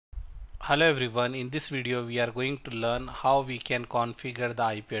Hello everyone, in this video we are going to learn how we can configure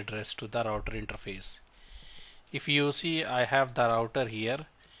the IP address to the router interface. If you see, I have the router here.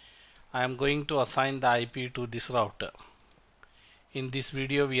 I am going to assign the IP to this router. In this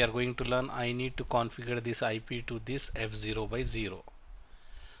video we are going to learn I need to configure this IP to this F0/0.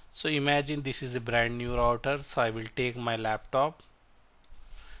 So imagine this is a brand new router, so I will take my laptop,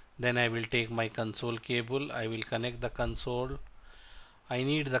 then I will take my console cable, I will connect the console. I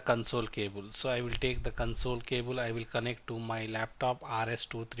need the console cable, so I will take the console cable, I will connect to my laptop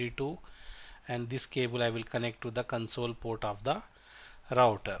RS232, and this cable I will connect to the console port of the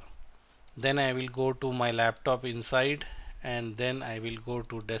router. Then I will go to my laptop inside, and then I will go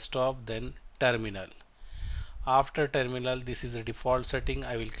to desktop, then terminal. After terminal, this is a default setting.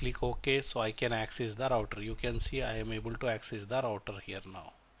 I will click OK so I can access the router. You can see I am able to access the router here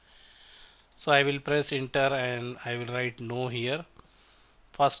now. So I will press enter and I will write no here.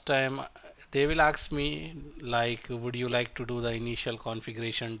 First time they will ask me like, would you like to do the initial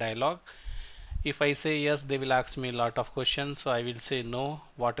configuration dialog? If I say yes, they will ask me a lot of questions, so I will say no,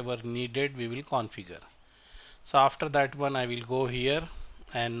 whatever needed we will configure. So after that one I will go here,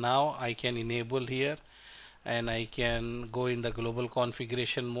 and now I can enable here, and I can go in the global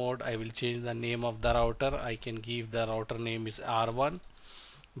configuration mode. I will change the name of the router. I can give the router name is R1.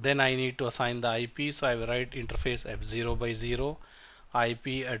 Then I need to assign the IP, so I will write interface F0/0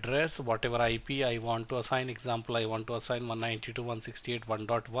 IP address, whatever IP I want to assign. Example, I want to assign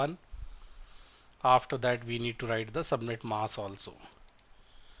 192.168.1.1. After that we need to write the subnet mask also.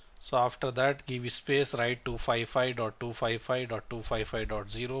 So after that give space, write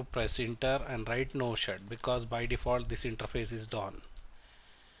 255.255.255.0, press enter and write no shut, because by default this interface is done.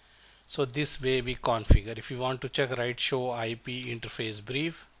 So this way we configure. If you want to check, write show IP interface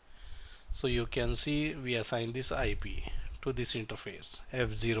brief. So you can see we assign this IP to this interface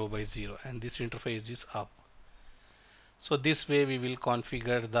F0/0, and this interface is up. So this way we will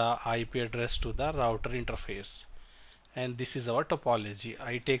configure the IP address to the router interface. And this is our topology.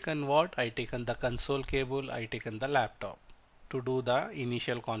 I taken what? I taken the console cable, I taken the laptop to do the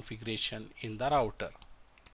initial configuration in the router.